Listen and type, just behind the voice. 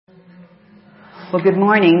Well, good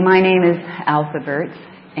morning. My name is Altha Burts,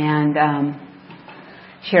 and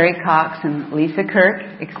Sherry Cox and Lisa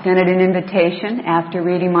Kirk extended an invitation after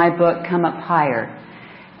reading my book, Come Up Higher,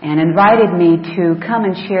 and invited me to come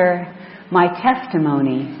and share my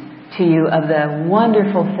testimony to you of the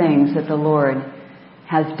wonderful things that the Lord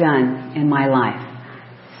has done in my life.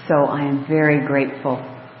 So I am very grateful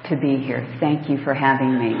to be here. Thank you for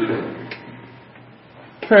having me.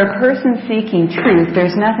 For a person seeking truth,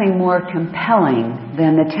 there's nothing more compelling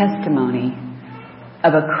than the testimony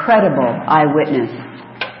of a credible eyewitness.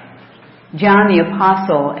 John the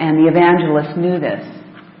Apostle and the evangelist knew this,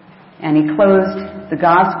 and he closed the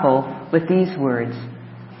gospel with these words: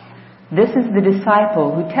 "This is the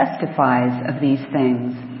disciple who testifies of these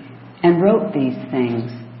things and wrote these things,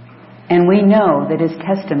 and we know that his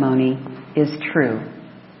testimony is true."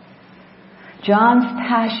 John's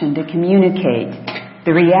passion to communicate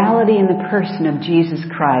the reality in the person of Jesus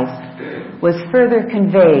Christ was further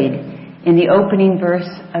conveyed in the opening verse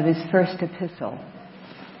of his first epistle.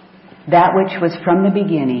 "That which was from the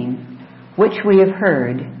beginning, which we have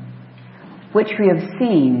heard, which we have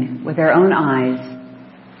seen with our own eyes,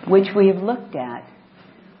 which we have looked at,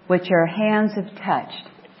 which our hands have touched,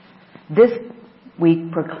 this we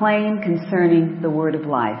proclaim concerning the word of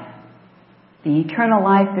life. The eternal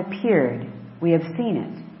life appeared, we have seen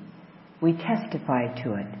it. We testify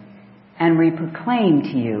to it, and we proclaim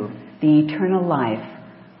to you the eternal life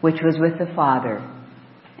which was with the Father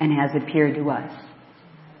and has appeared to us."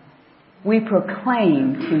 We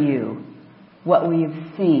proclaim to you what we have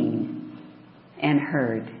seen and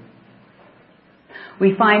heard.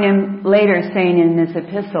 We find him later saying in this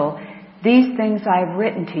epistle, "These things I have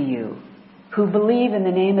written to you, who believe in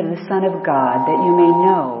the name of the Son of God, that you may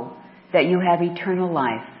know that you have eternal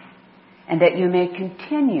life, and that you may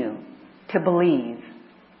continue to believe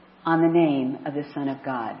on the name of the Son of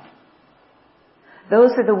God."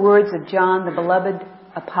 Those are the words of John, the beloved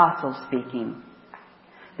apostle, speaking.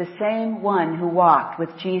 The same one who walked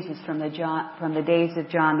with Jesus from the days of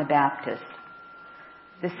John the Baptist.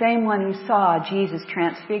 The same one who saw Jesus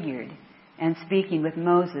transfigured and speaking with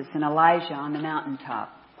Moses and Elijah on the mountaintop.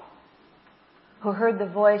 Who heard the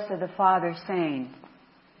voice of the Father saying,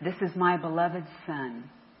 "This is my beloved Son,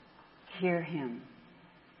 hear him."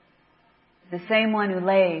 The same one who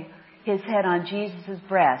lay his head on Jesus'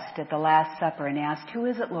 breast at the Last Supper and asked, "Who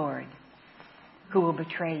is it, Lord, who will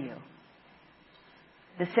betray you?"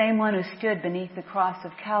 The same one who stood beneath the cross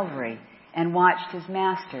of Calvary and watched his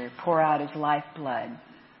Master pour out his lifeblood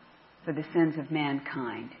for the sins of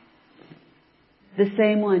mankind. The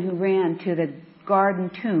same one who ran to the garden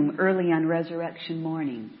tomb early on resurrection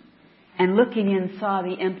morning and looking in saw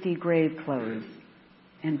the empty grave clothes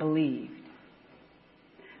and believed.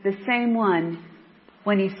 The same one,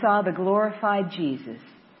 when he saw the glorified Jesus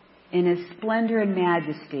in his splendor and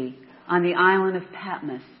majesty on the island of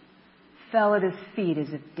Patmos, fell at his feet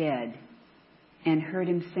as if dead, and heard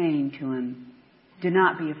him saying to him, "Do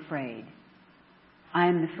not be afraid. I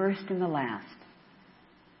am the first and the last.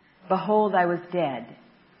 Behold, I was dead,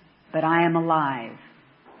 but I am alive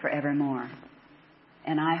forevermore,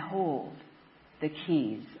 and I hold the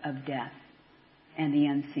keys of death and the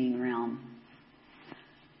unseen realm."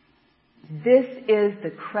 This is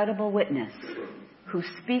the credible witness who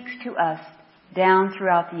speaks to us down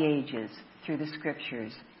throughout the ages through the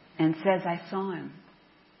Scriptures and says, "I saw him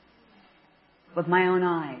with my own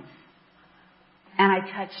eyes, and I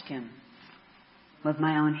touched him with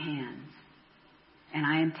my own hands, and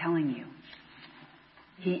I am telling you,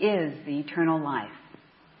 he is the eternal life,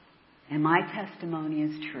 and my testimony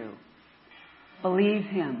is true. Believe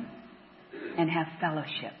him and have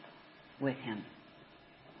fellowship with him."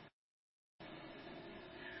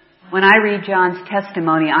 When I read John's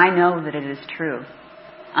testimony, I know that it is true.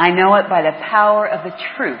 I know it by the power of the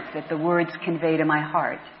truth that the words convey to my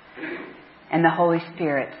heart and the Holy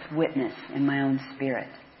Spirit's witness in my own spirit.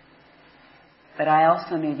 But I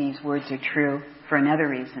also know these words are true for another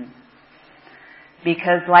reason.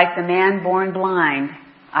 Because like the man born blind,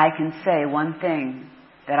 I can say one thing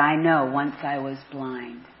that I know: once I was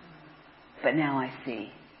blind, but now I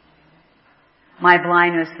see. My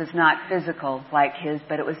blindness was not physical like his,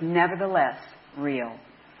 but it was nevertheless real.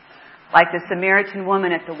 Like the Samaritan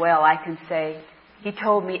woman at the well, I can say, "He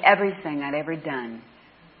told me everything I'd ever done,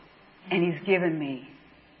 and he's given me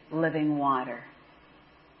living water."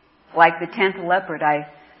 Like the 10th leopard, I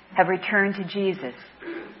have returned to Jesus,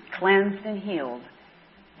 cleansed and healed,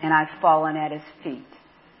 and I've fallen at his feet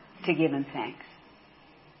to give him thanks.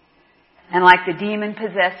 And like the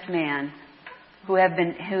demon-possessed man who had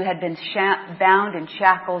been bound in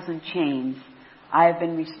shackles and chains, I have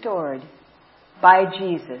been restored by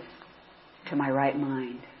Jesus to my right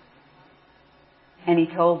mind. And he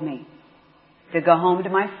told me to go home to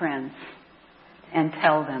my friends and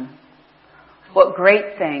tell them what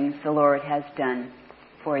great things the Lord has done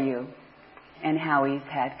for you and how He's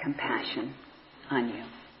had compassion on you.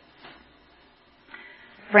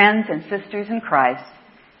 Friends and sisters in Christ,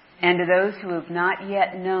 and to those who have not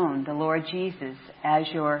yet known the Lord Jesus as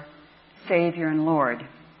your Savior and Lord,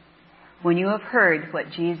 when you have heard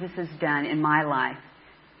what Jesus has done in my life,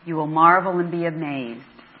 you will marvel and be amazed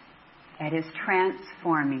at His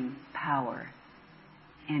transforming power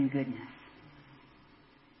and goodness.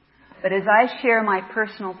 But as I share my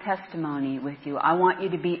personal testimony with you, I want you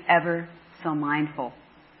to be ever so mindful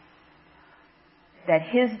that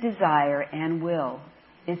His desire and will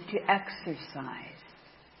is to exercise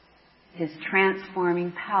His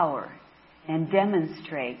transforming power and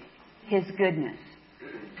demonstrate His goodness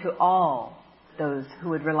to all those who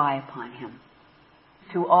would rely upon Him,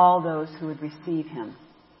 to all those who would receive Him,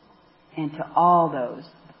 and to all those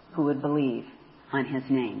who would believe on His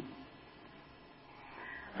name.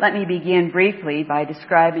 Let me begin briefly by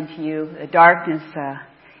describing to you the darkness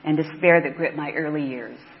and despair that gripped my early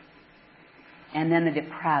years, and then the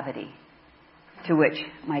depravity to which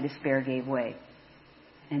my despair gave way.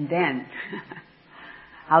 And then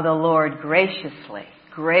how the Lord graciously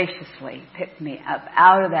picked me up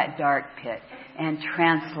out of that dark pit and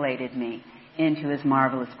translated me into His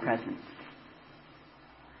marvelous presence.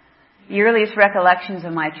 The earliest recollections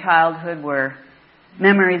of my childhood were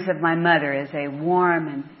memories of my mother as a warm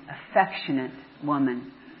and affectionate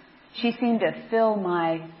woman. She seemed to fill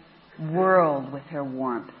my world with her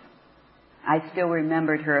warmth. I still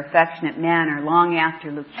remembered her affectionate manner long after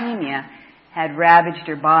leukemia had ravaged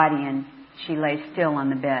her body and she lay still on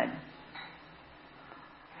the bed.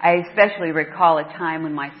 I especially recall a time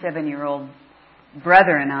when my 7-year-old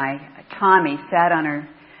brother and I, Tommy, sat on her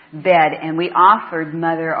bed and we offered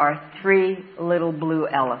Mother our 3 little blue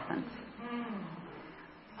elephants,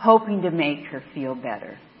 hoping to make her feel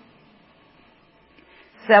better.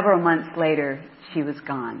 Several months later, she was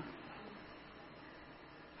gone.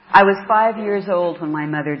 I was 5 years old when my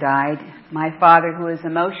mother died. My father, who was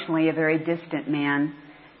emotionally a very distant man,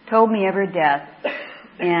 told me of her death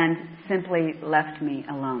and simply left me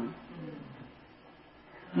alone.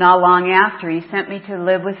 Not long after, he sent me to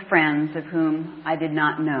live with friends of whom I did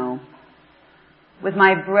not know. With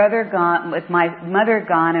my mother gone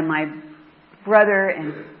and my brother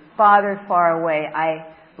and father far away, I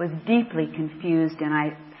was deeply confused and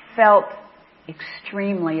I felt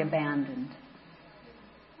extremely abandoned.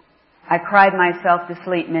 I cried myself to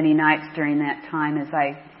sleep many nights during that time as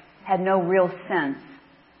I had no real sense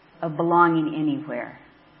of belonging anywhere.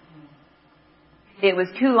 It was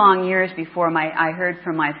 2 long years before I heard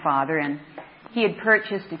from my father, and he had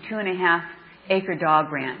purchased a 2.5-acre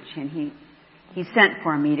dog ranch, and he sent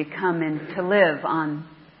for me to come and to live on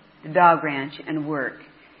the dog ranch and work.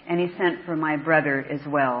 And he sent for my brother as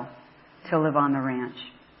well to live on the ranch.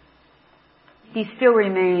 He still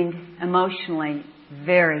remained emotionally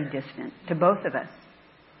very distant to both of us.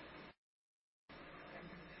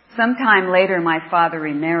 Sometime later, my father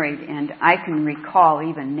remarried, and I can recall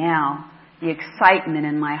even now the excitement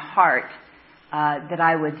in my heart that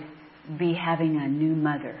I would be having a new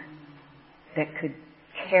mother that could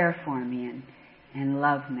care for me and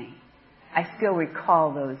love me. I still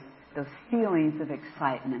recall those feelings of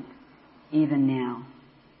excitement even now.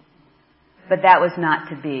 But that was not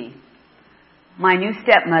to be. My new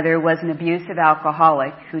stepmother was an abusive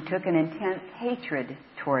alcoholic who took an intense hatred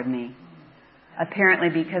toward me, apparently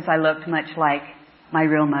because I looked much like my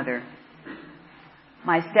real mother.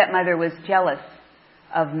 My stepmother was jealous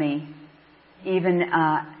of me, even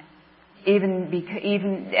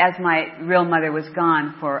as my real mother was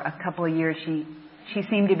gone for a couple of years. She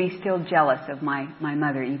seemed to be still jealous of my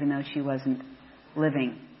mother, even though she wasn't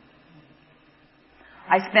living.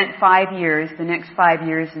 I spent the next 5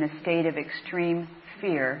 years, in a state of extreme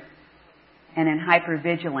fear and in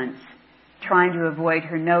hypervigilance, trying to avoid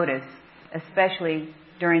her notice, especially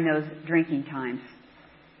during those drinking times.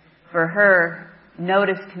 For her,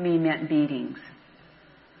 notice to me meant beatings.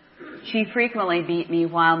 She frequently beat me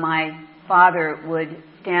while my father would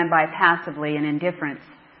stand by passively in indifference,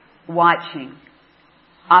 watching,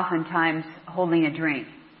 oftentimes holding a drink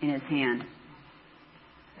in his hand.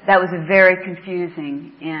 That was a very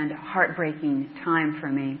confusing and heartbreaking time for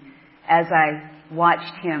me as I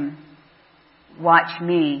watched him watch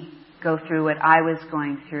me go through what I was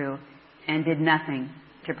going through and did nothing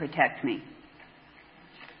to protect me.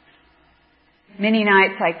 Many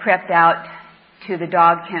nights I crept out to the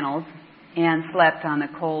dog kennels and slept on the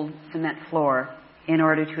cold cement floor in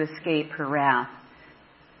order to escape her wrath.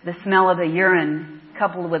 The smell of the urine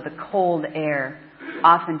coupled with the cold air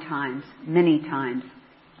oftentimes, many times,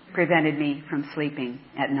 prevented me from sleeping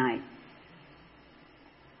at night.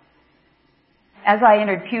 As I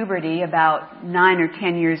entered puberty, about 9 or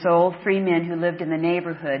 10 years old, 3 men who lived in the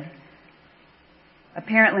neighborhood,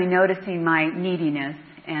 apparently noticing my neediness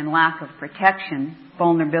and lack of protection,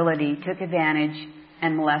 vulnerability, took advantage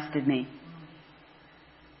and molested me.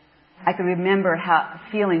 I could remember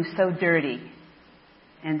feeling so dirty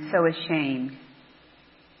and so ashamed,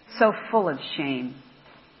 so full of shame.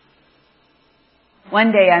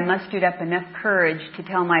 One day I mustered up enough courage to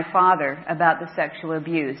tell my father about the sexual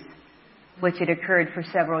abuse, which had occurred for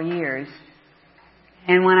several years.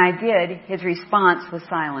 And when I did, his response was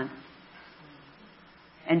silence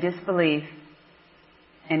and disbelief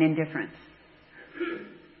and indifference.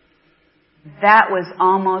 That was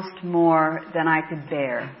almost more than I could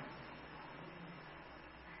bear.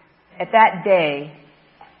 At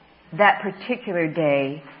that particular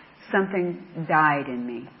day, something died in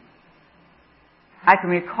me. I can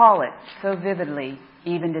recall it so vividly,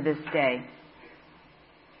 even to this day.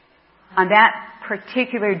 On that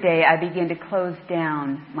particular day, I began to close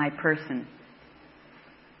down my person.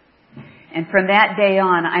 And from that day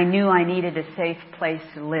on, I knew I needed a safe place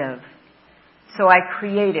to live. So I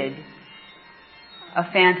created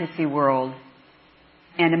a fantasy world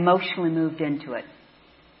and emotionally moved into it.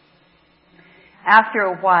 After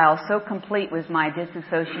a while, so complete was my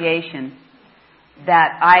disassociation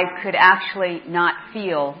that I could actually not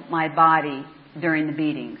feel my body during the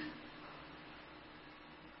beatings.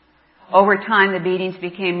 Over time, the beatings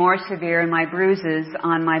became more severe and my bruises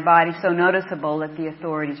on my body so noticeable that the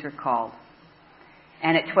authorities were called.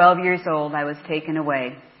 And at 12 years old, I was taken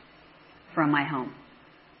away from my home.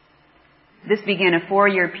 This began a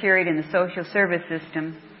 4-year period in the social service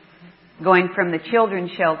system, going from the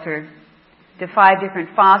children's shelter to 5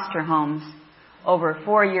 different foster homes over a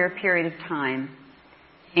 4-year period of time,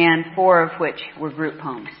 and 4 of which were group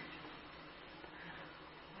homes.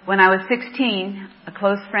 When I was 16, a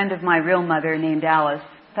close friend of my real mother named Alice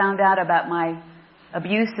found out about my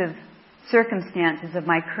abusive circumstances of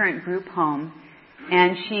my current group home,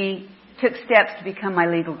 and she took steps to become my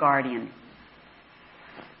legal guardian.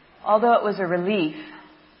 Although it was a relief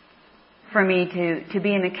for me to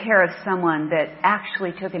be in the care of someone that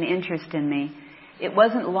actually took an interest in me, it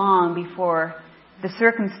wasn't long before the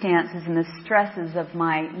circumstances and the stresses of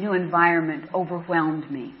my new environment overwhelmed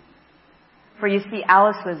me. For you see,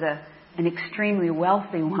 Alice was an extremely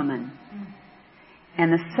wealthy woman,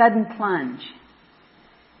 and the sudden plunge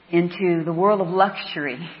into the world of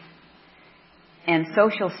luxury and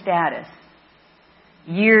social status,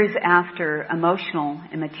 years after emotional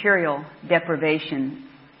and material deprivation,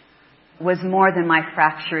 was more than my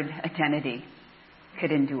fractured identity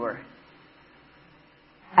could endure.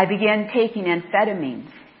 I began taking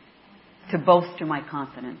amphetamines to bolster my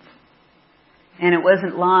confidence. And it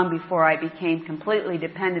wasn't long before I became completely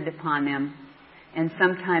dependent upon them, and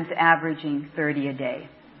sometimes averaging 30 a day.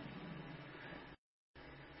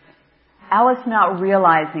 Alice, not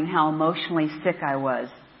realizing how emotionally sick I was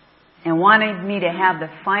and wanting me to have the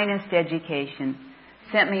finest education,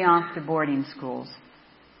 sent me off to boarding schools.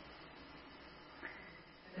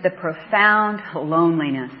 The profound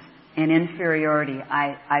loneliness and inferiority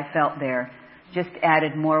I felt there just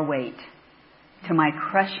added more weight to my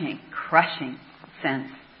crushing sense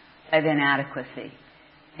of inadequacy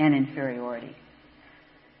and inferiority.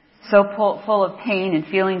 So full of pain and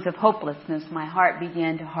feelings of hopelessness, my heart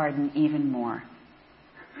began to harden even more.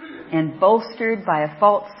 And bolstered by a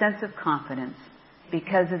false sense of confidence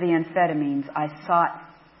because of the amphetamines, I sought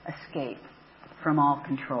escape from all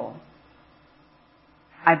control.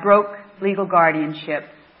 I broke legal guardianship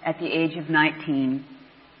at the age of 19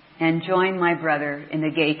 and joined my brother in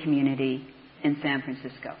the gay community in San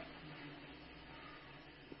Francisco.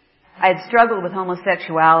 I had struggled with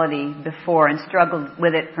homosexuality before and struggled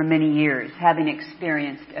with it for many years, having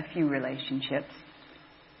experienced a few relationships.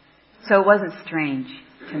 So it wasn't strange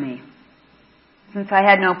to me. Since I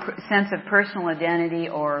had no sense of personal identity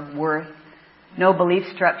or worth, no belief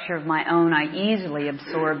structure of my own, I easily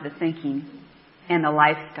absorbed the thinking and the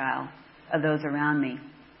lifestyle of those around me.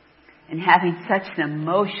 And having such an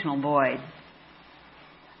emotional void,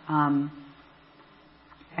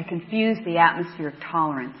 I confused the atmosphere of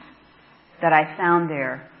tolerance that I found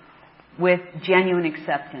there with genuine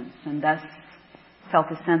acceptance, and thus felt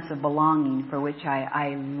a sense of belonging for which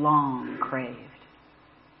I long craved.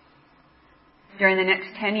 During the next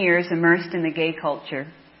 10 years, immersed in the gay culture,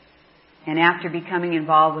 and after becoming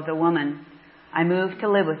involved with a woman, I moved to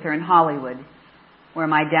live with her in Hollywood, where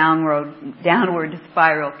my downward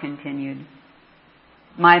spiral continued.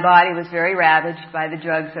 My body was very ravaged by the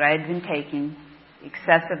drugs that I had been taking,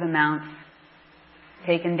 excessive amounts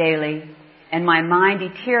taken daily, and my mind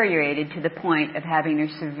deteriorated to the point of having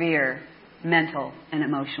a severe mental and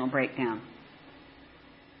emotional breakdown.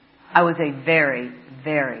 I was a very,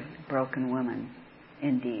 very broken woman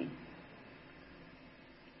indeed.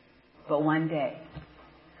 But one day,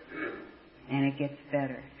 and it gets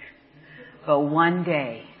better, but one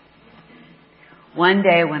day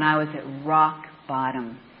when I was at rock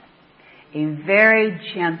bottom, a very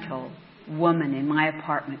gentle woman in my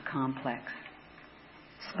apartment complex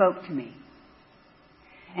spoke to me.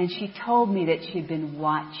 And she told me that she'd been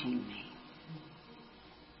watching me.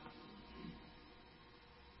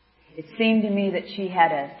 It seemed to me that she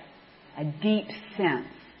had a deep sense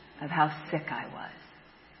of how sick I was.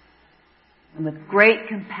 And with great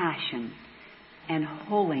compassion and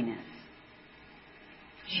holiness,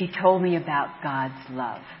 she told me about God's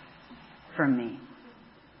love for me.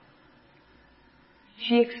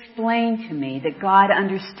 She explained to me that God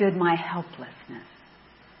understood my helplessness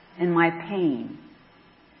and my pain,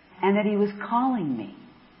 and that He was calling me.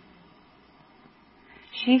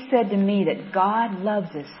 She said to me that God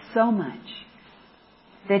loves us so much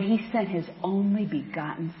that He sent His only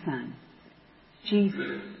begotten Son,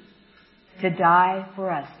 Jesus, to die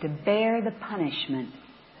for us, to bear the punishment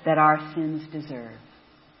that our sins deserve.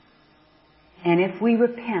 And if we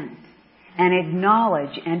repent and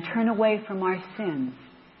acknowledge and turn away from our sins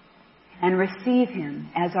and receive Him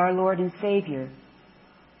as our Lord and Savior,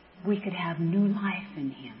 we could have new life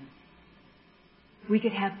in Him. We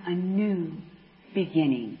could have a new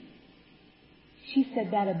beginning. She said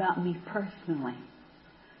that about me personally.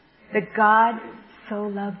 That God so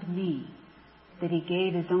loved me that He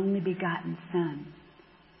gave His only begotten Son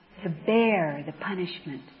to bear the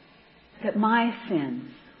punishment that my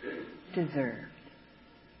sins deserved.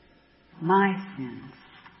 My sins.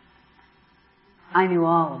 I knew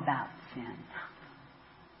all about sin.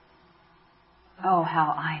 Oh,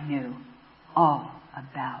 how I knew all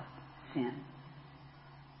about sin.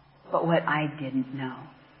 But what I didn't know,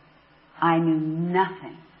 I knew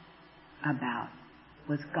nothing about,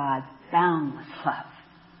 was God's boundless love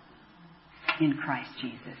in Christ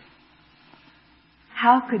Jesus.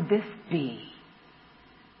 How could this be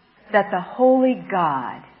that the holy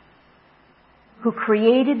God who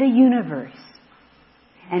created the universe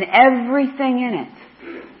and everything in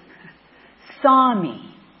it saw me,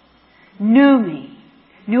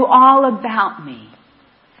 knew all about me,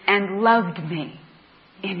 and loved me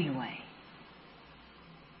anyway?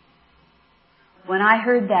 When I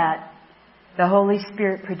heard that, the Holy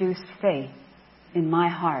Spirit produced faith in my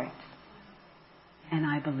heart, and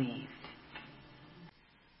I believed.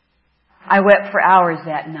 I wept for hours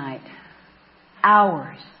that night.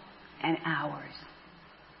 Hours and hours.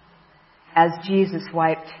 As Jesus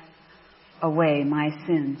wiped away my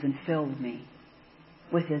sins and filled me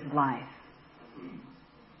with His life.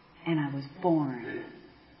 And I was born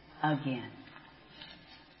again.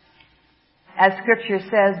 As Scripture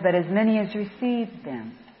says, but as many as received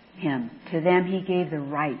Him, to them He gave the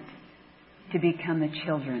right to become the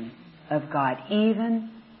children of God,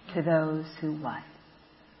 even to those who what?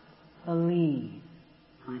 Believe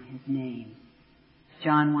on His name.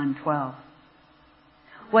 John 1:12.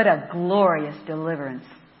 What a glorious deliverance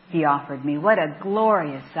He offered me. What a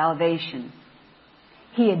glorious salvation.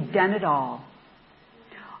 He had done it all.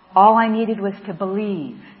 All I needed was to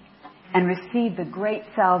believe and receive the great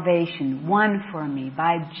salvation won for me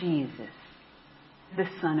by Jesus, the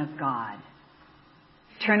Son of God.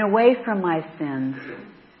 Turn away from my sins,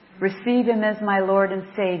 receive Him as my Lord and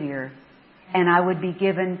Savior, and I would be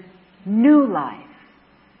given new life,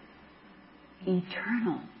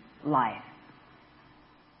 eternal life.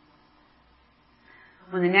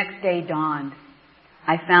 When the next day dawned,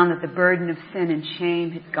 I found that the burden of sin and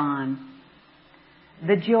shame had gone.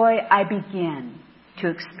 The joy I began to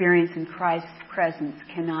experience in Christ's presence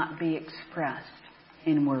cannot be expressed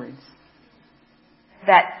in words.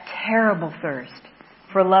 That terrible thirst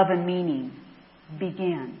for love and meaning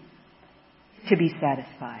began to be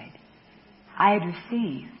satisfied. I had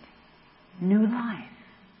received new life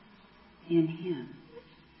in Him.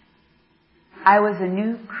 I was a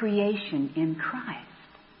new creation in Christ,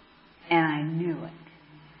 and I knew it.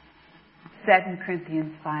 2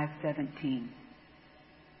 Corinthians 5:17.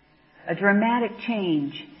 A dramatic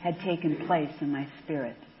change had taken place in my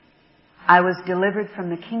spirit. I was delivered from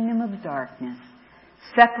the kingdom of darkness,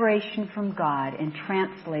 separation from God, and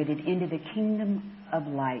translated into the kingdom of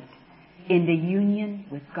light, into union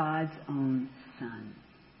with God's own Son.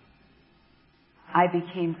 I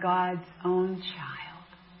became God's own child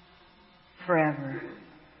forever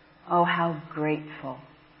Oh, how grateful.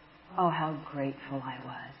 Oh, how grateful I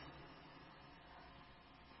was.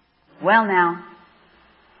 Well, now,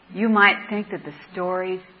 you might think that the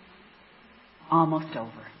story's almost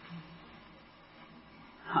over.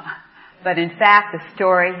 But in fact, the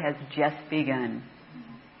story has just begun.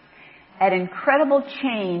 An incredible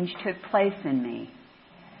change took place in me,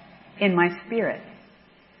 in my spirit.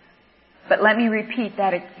 But let me repeat,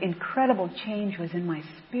 that incredible change was in my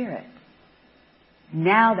spirit.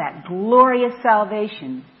 Now that glorious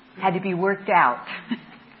salvation had to be worked out.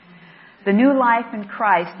 The new life in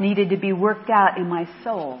Christ needed to be worked out in my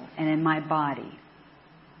soul and in my body.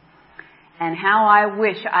 And how I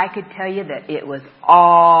wish I could tell you that it was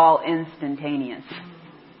all instantaneous.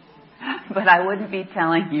 But I wouldn't be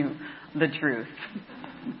telling you the truth.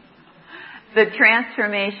 The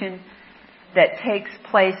transformation that takes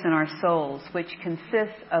place in our souls, which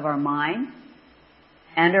consists of our mind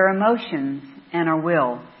and our emotions and our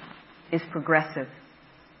will, is progressive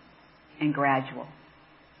and gradual.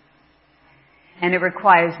 And it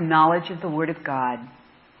requires knowledge of the Word of God,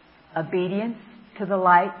 obedience to the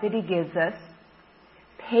light that He gives us,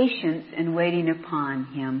 patience in waiting upon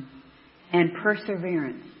Him, and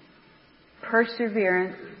perseverance.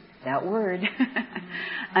 Perseverance, that word,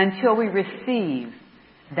 until we receive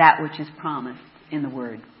that which is promised in the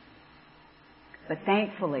Word. But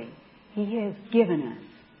thankfully, He has given us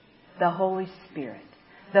the Holy Spirit,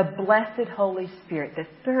 the blessed Holy Spirit, the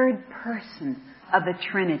third person of the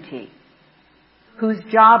Trinity, whose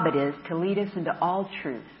job it is to lead us into all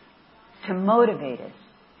truth, to motivate us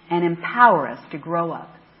and empower us to grow up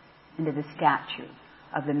into the stature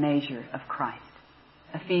of the measure of Christ.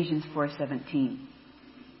 Ephesians 4:17.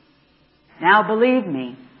 Now believe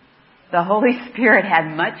me, the Holy Spirit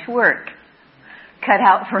had much work cut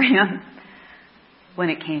out for Him when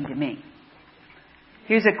it came to me.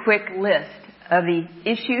 Here's a quick list of the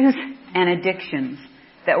issues and addictions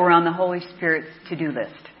that were on the Holy Spirit's to-do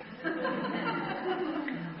list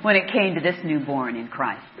when it came to this newborn in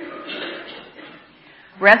Christ.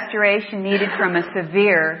 Restoration needed from a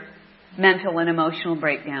severe mental and emotional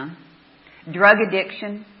breakdown. Drug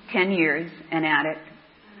addiction, 10 years, an addict.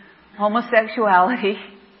 Homosexuality,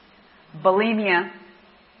 bulimia,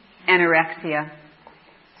 anorexia,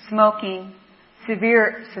 smoking,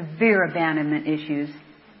 severe abandonment issues,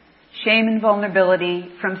 shame and vulnerability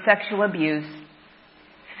from sexual abuse,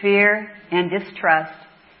 fear and distrust,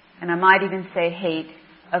 and I might even say hate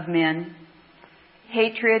of men,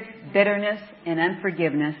 hatred, bitterness, and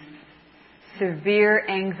unforgiveness, severe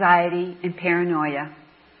anxiety and paranoia,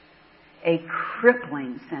 a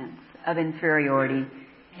crippling sense of inferiority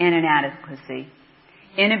and inadequacy,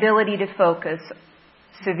 inability to focus,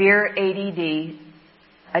 severe ADD,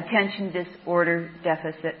 attention disorder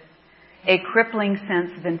deficit, a crippling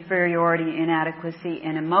sense of inferiority, inadequacy,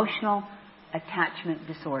 and emotional attachment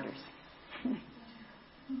disorders.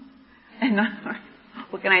 And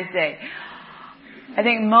what can I say? I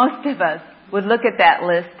think most of us would look at that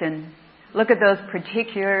list and look at those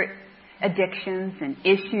particular addictions and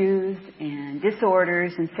issues and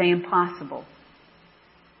disorders and say impossible.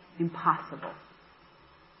 Impossible.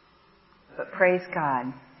 But praise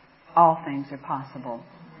God, all things are possible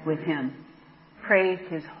with Him. Praise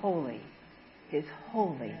His holy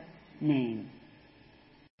name.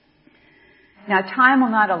 Now, time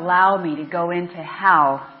will not allow me to go into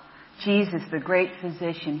how Jesus, the great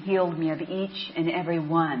physician, healed me of each and every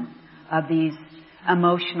one of these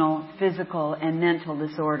emotional, physical, and mental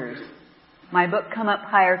disorders. My book, Come Up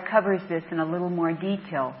Higher, covers this in a little more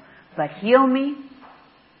detail. But heal me,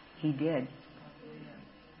 He did.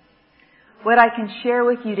 What I can share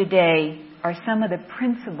with you today are some of the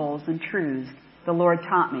principles and truths the Lord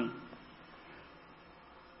taught me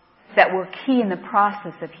that were key in the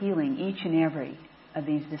process of healing each and every of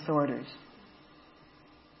these disorders.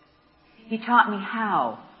 He taught me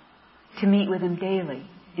how to meet with Him daily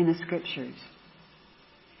in the Scriptures,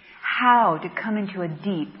 how to come into a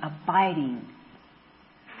deep, abiding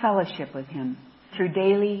fellowship with Him through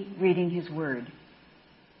daily reading His Word,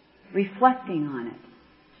 reflecting on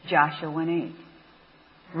it, Joshua 1:8,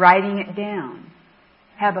 writing it down,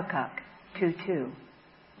 Habakkuk 2:2,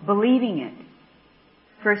 believing it,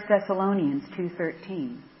 1 Thessalonians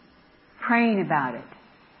 2:13, praying about it,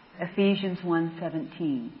 Ephesians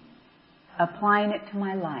 1:17, applying it to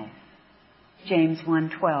my life, James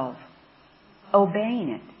 1:12, obeying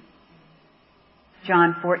it,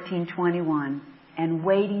 John 14:21, and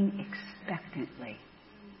waiting expectantly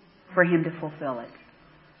for Him to fulfill it,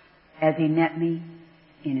 as He met me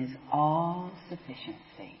in His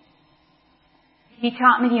all-sufficiency. He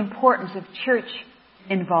taught me the importance of church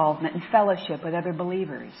involvement and fellowship with other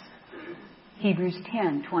believers. Hebrews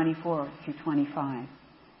 10:24-25.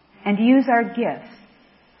 And to use our gifts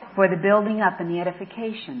for the building up and the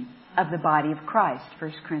edification of the body of Christ,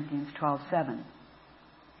 1 Corinthians 12:7.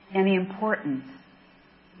 And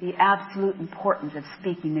the absolute importance of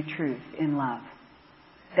speaking the truth in love,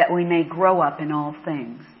 that we may grow up in all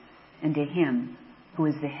things into Him who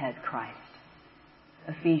is the head, Christ.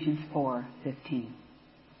 Ephesians 4:15.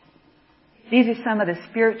 These are some of the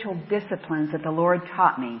spiritual disciplines that the Lord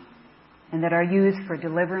taught me and that are used for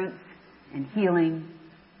deliverance and healing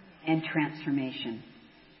and transformation.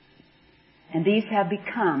 And these have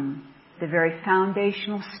become the very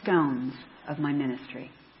foundational stones of my ministry.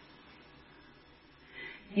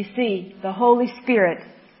 You see, the Holy Spirit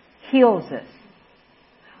heals us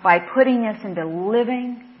by putting us into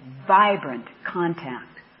living, vibrant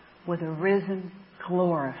contact with a risen,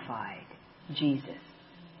 glorified Jesus.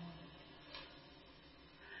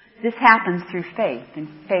 This happens through faith, and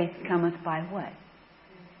faith cometh by what?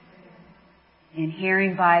 In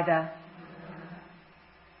hearing by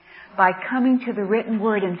coming to the written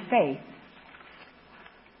word in faith,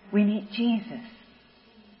 we meet Jesus,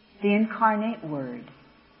 the incarnate Word.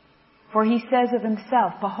 For He says of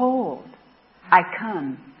Himself, behold, I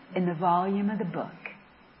come in the volume of the book.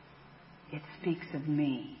 It speaks of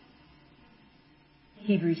me.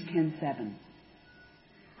 Hebrews 10:7.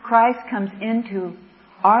 Christ comes into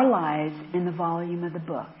our lives in the volume of the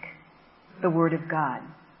book, the Word of God.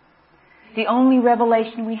 The only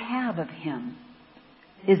revelation we have of Him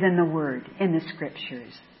is in the Word, in the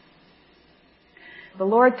Scriptures. The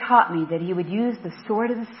Lord taught me that He would use the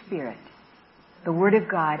sword of the Spirit, the Word of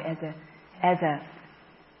God, as a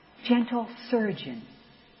gentle surgeon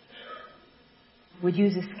would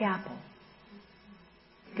use a scalpel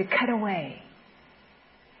to cut away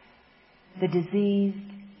the diseased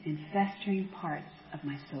and festering parts of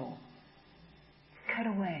my soul. Cut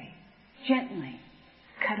away, gently,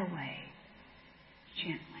 cut away,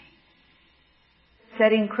 gently.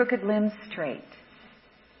 Setting crooked limbs straight,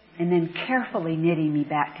 and then carefully knitting me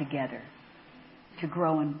back together to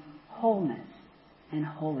grow in wholeness and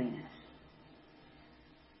holiness.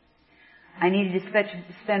 I needed to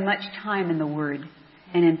spend much time in the Word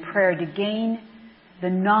and in prayer to gain the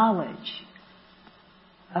knowledge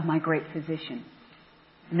of my great physician,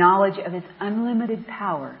 knowledge of His unlimited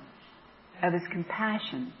power, of His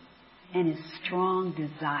compassion, and His strong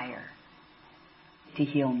desire to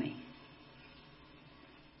heal me.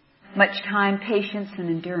 Much time, patience, and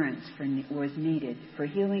endurance was needed, for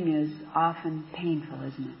healing is often painful,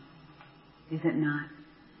 isn't it? Is it not?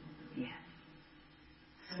 Yes.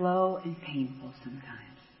 Slow and painful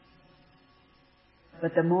sometimes.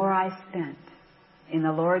 But the more I spent in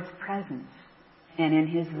the Lord's presence and in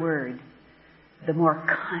His Word, the more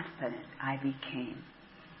confident I became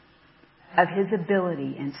of His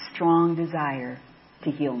ability and strong desire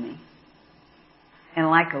to heal me. And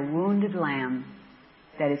like a wounded lamb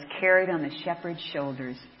that is carried on the shepherd's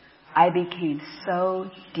shoulders, I became so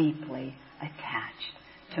deeply attached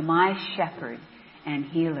to my shepherd and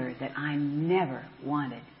healer that I never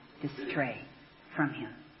wanted to stray from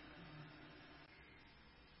Him.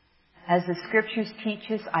 As the Scriptures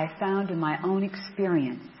teach us, I found in my own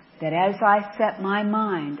experience that as I set my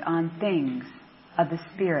mind on things of the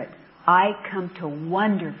Spirit, I come to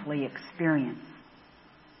wonderfully experience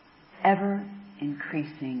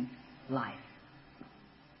ever-increasing life.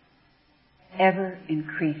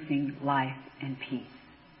 Ever-increasing life and peace.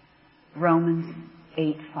 Romans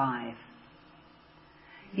 8:5.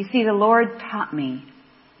 You see, the Lord taught me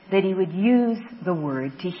that He would use the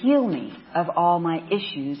Word to heal me of all my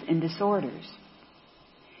issues and disorders.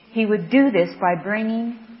 He would do this by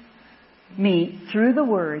bringing me, through the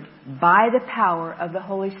Word, by the power of the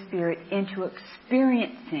Holy Spirit, into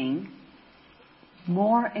experiencing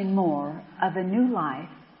more and more of the new life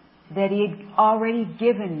that He had already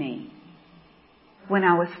given me when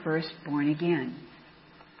I was first born again.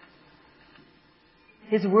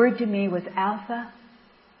 His word to me was, Altha,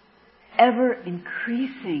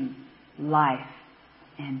 ever-increasing life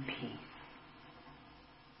and peace.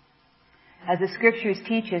 As the Scriptures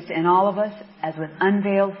teach us, in all of us, as with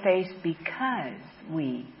unveiled face, because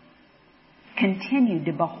we continue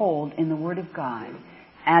to behold in the Word of God,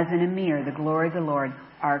 as in a mirror, the glory of the Lord,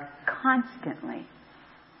 are constantly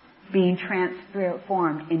being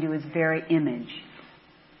transformed into His very image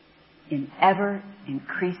in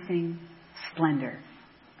ever-increasing splendor,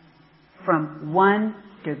 from one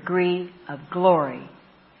degree of glory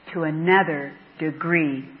to another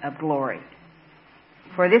degree of glory.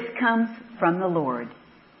 For this comes from the Lord,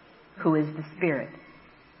 who is the Spirit.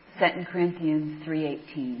 2 Corinthians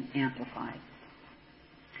 3:18, Amplified.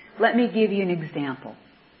 Let me give you an example.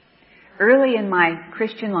 Early in my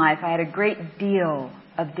Christian life, I had a great deal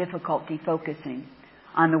of difficulty focusing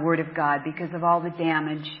on the Word of God because of all the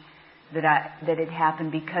damage that had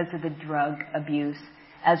happened because of the drug abuse,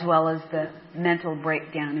 as well as the mental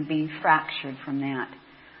breakdown and being fractured from that.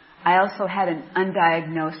 I also had an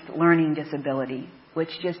undiagnosed learning disability, which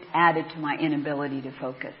just added to my inability to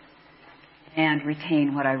focus and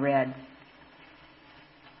retain what I read.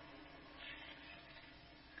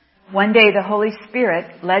 One day the Holy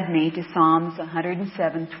Spirit led me to Psalms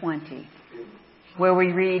 107:20, where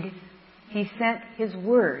we read, He sent His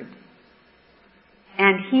Word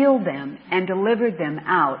and healed them and delivered them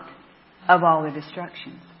out of all their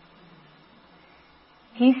destructions.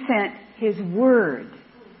 He sent His Word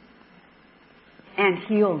and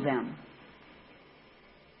healed them.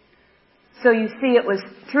 So you see, it was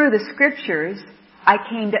through the Scriptures I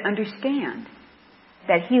came to understand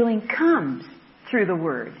that healing comes through the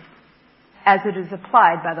Word as it is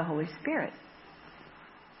applied by the Holy Spirit.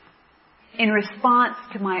 In response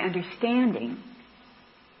to my understanding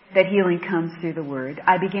that healing comes through the Word,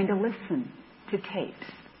 I began to listen to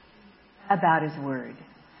tapes about His Word,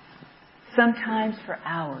 sometimes for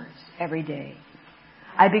hours every day.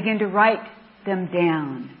 I began to write them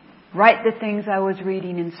down, write the things I was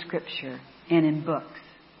reading in Scripture and in books.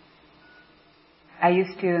 I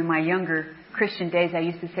used to, in my younger Christian days, I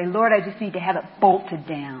used to say, Lord, I just need to have it bolted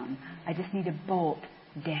down. I just need to bolt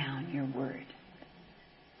down your Word.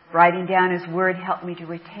 Writing down His Word helped me to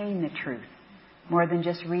retain the truth more than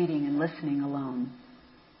just reading and listening alone.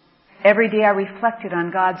 Every day I reflected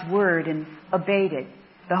on God's Word and obeyed it.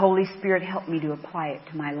 The Holy Spirit helped me to apply it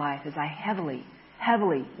to my life as I heavily,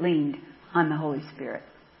 heavily leaned on the Holy Spirit.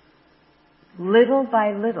 Little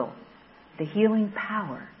by little, the healing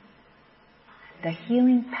power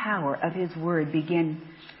of His Word began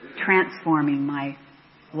transforming my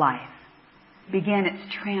life, began its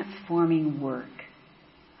transforming work.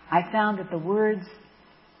 I found that the words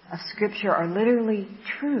of Scripture are literally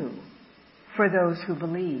true for those who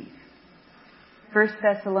believe. 1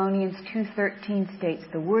 Thessalonians 2:13 states,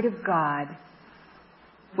 the Word of God,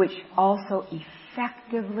 which also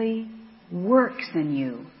effectively works in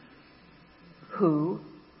you who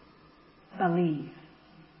believe.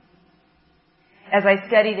 As I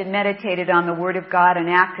studied and meditated on the Word of God and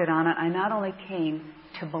acted on it, I not only came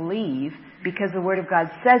to believe because the Word of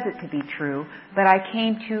God says it to be true, but I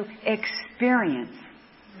came to experience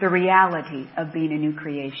the reality of being a new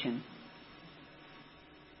creation.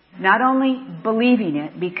 Not only believing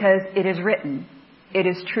it because it is written, it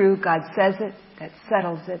is true, God says it, that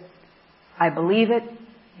settles it. I believe it,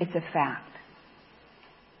 it's a fact.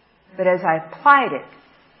 But as I applied it,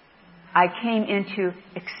 I came into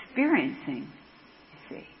experiencing,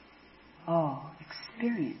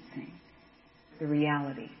 experiencing the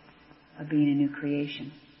reality of being a new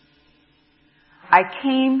creation. I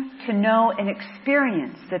came to know and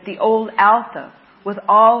experience that the old Altha, with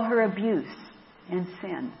all her abuse and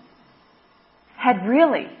sin, had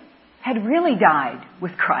really died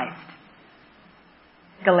with Christ.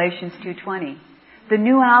 Galatians 2:20. The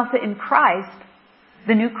new Altha in Christ,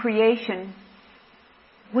 the new creation,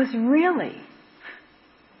 was really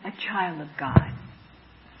a child of God.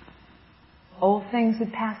 Old things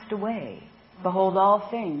had passed away. Behold, all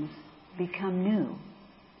things become new,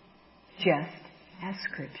 just as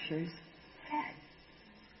Scriptures said.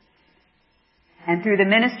 And through the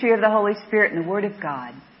ministry of the Holy Spirit and the Word of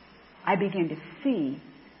God, I began to see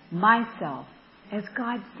myself as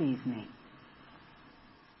God sees me.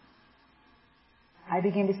 I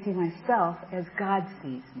began to see myself as God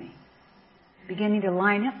sees me, beginning to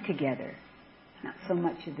line up together, not so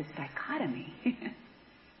much of this dichotomy.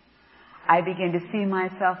 I began to see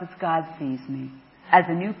myself as God sees me, as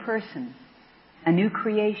a new person, a new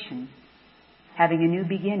creation, having a new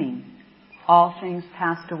beginning. All things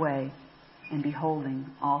passed away, and beholding,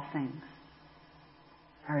 all things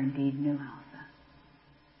are indeed new, Altha.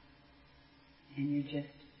 And you're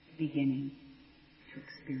just beginning to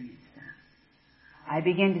experience that. I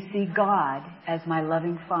begin to see God as my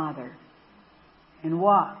loving Father and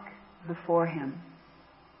walk before Him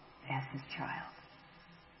as His child.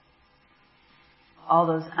 All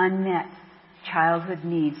those unmet childhood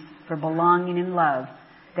needs for belonging and love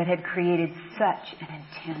that had created such an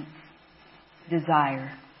intense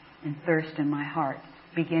desire and thirst in my heart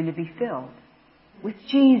began to be filled with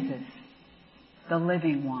Jesus, the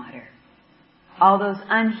living water. All those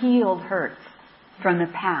unhealed hurts from the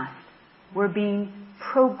past were being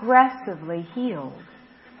progressively healed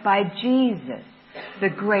by Jesus, the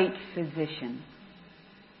great physician.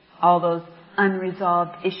 All those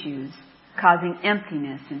unresolved issues causing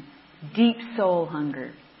emptiness and deep soul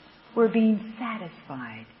hunger were being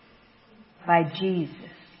satisfied by Jesus,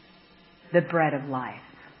 the bread of life.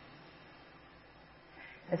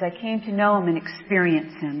 As I came to know Him and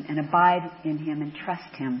experience Him and abide in Him and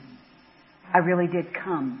trust Him, I really did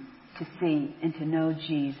come to see and to know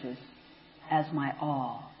Jesus as my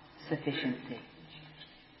all-sufficiency.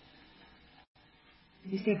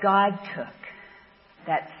 You see, God took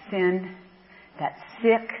that sin, that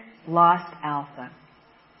sick, lost Altha,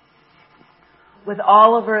 with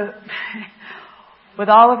all of her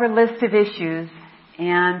list of issues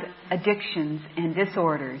and addictions and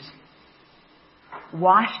disorders,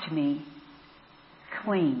 washed me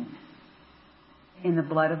clean in the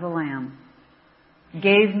blood of the Lamb,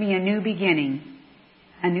 gave me a new beginning,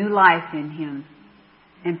 a new life in Him,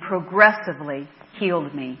 and progressively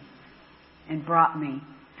healed me and brought me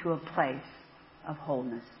to a place of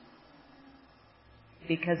wholeness.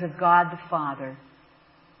 Because of God the Father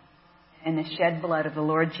and the shed blood of the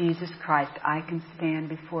Lord Jesus Christ, I can stand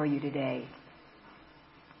before you today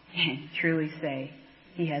and truly say,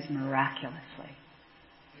 He has miraculously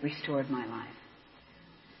restored my life.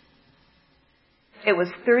 It was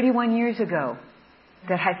 31 years ago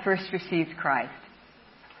that I first received Christ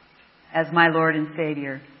as my Lord and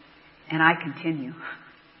Savior, and I continue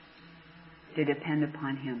to depend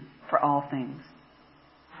upon Him for all things.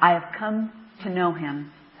 I have come to know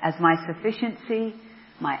Him as my sufficiency,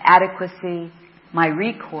 my adequacy, my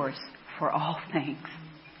recourse for all things,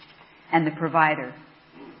 and the provider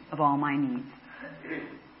of all my needs.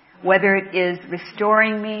 Whether it is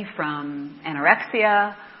restoring me from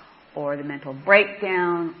anorexia, or the mental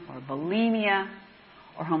breakdown, or bulimia,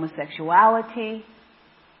 or homosexuality,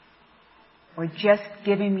 or just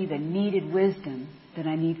giving me the needed wisdom that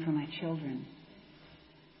I need for my children,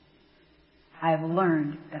 I have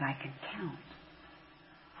learned that I can count.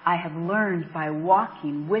 I have learned by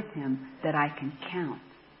walking with Him that I can count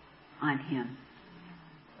on Him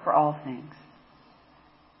for all things.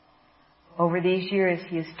 Over these years,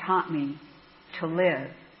 He has taught me to live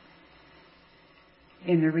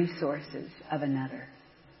in the resources of another.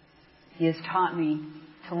 He has taught me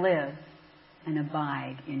to live and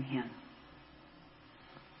abide in Him.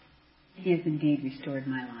 He has indeed restored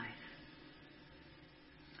my life.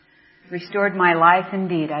 Restored my life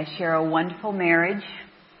indeed. I share a wonderful marriage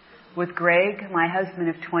with Greg, my husband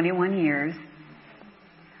of 21 years.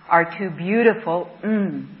 Our two beautiful,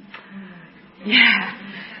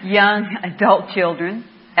 young adult children,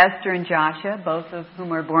 Esther and Joshua, both of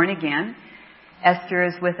whom are born again. Esther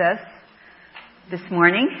is with us this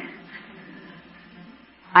morning.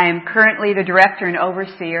 I am currently the director and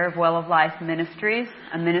overseer of Well of Life Ministries,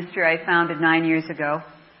 a ministry I founded 9 years ago,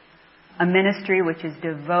 a ministry which is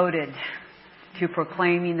devoted to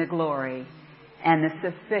proclaiming the glory and the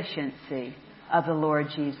sufficiency of the Lord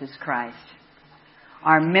Jesus Christ.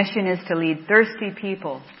 Our mission is to lead thirsty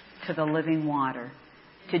people to the living water,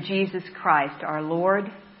 to Jesus Christ, our Lord,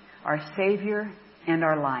 our Savior, and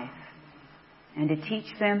our life, and to teach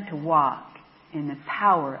them to walk in the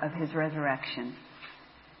power of His resurrection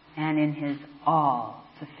and in His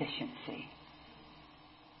all-sufficiency.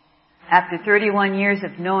 After 31 years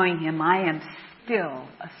of knowing Him, I am still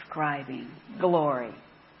ascribing glory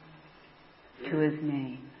to His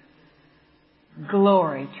name.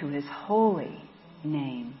 Glory to His holy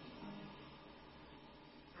name.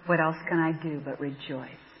 What else can I do but rejoice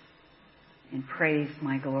and praise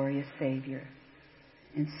my glorious Savior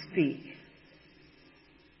and speak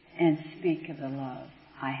of the love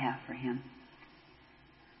I have for Him?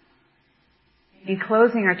 In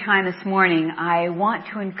closing our time this morning, I want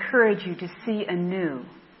to encourage you to see anew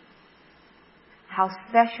how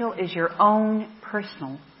special is your own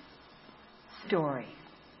personal story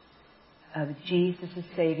of Jesus'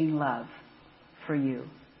 saving love for you.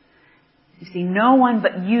 You see, no one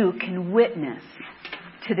but you can witness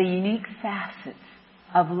to the unique facets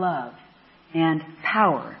of love and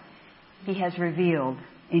power He has revealed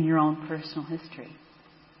in your own personal history,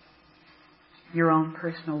 your own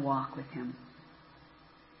personal walk with Him.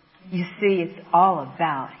 You see, it's all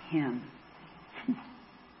about Him.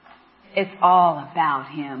 It's all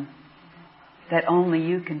about Him that only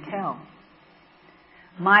you can tell.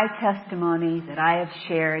 My testimony that I have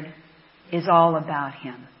shared is all about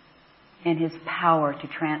Him and His power to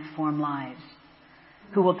transform lives,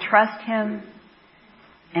 who will trust Him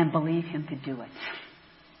and believe Him to do it.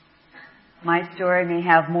 My story may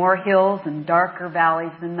have more hills and darker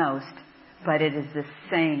valleys than most, but it is the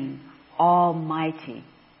same almighty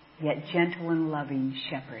yet gentle and loving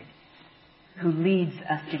shepherd who leads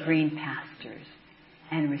us to green pastures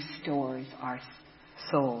and restores our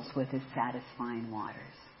souls with His satisfying waters.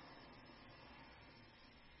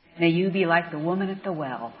 May you be like the woman at the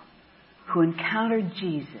well who encountered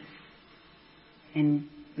Jesus and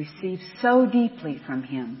received so deeply from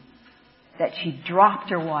Him that she dropped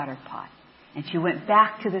her water pot and she went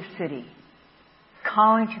back to the city,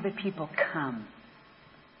 calling to the people, come.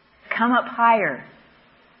 Come up higher.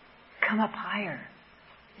 Come up higher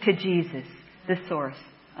to Jesus, the source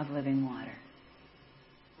of living water.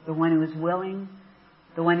 The one who is willing,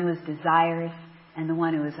 the one who is desirous, and the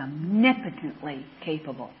one who is omnipotently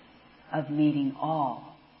capable of meeting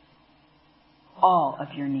all of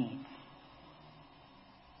your needs.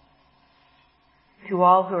 To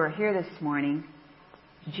all who are here this morning,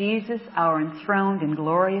 Jesus, our enthroned and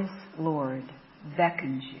glorious Lord,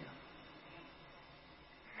 beckons you.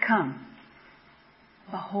 Come,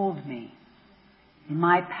 behold me in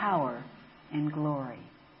my power and glory,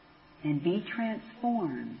 and be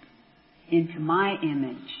transformed into my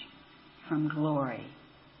image from glory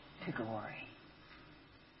to glory.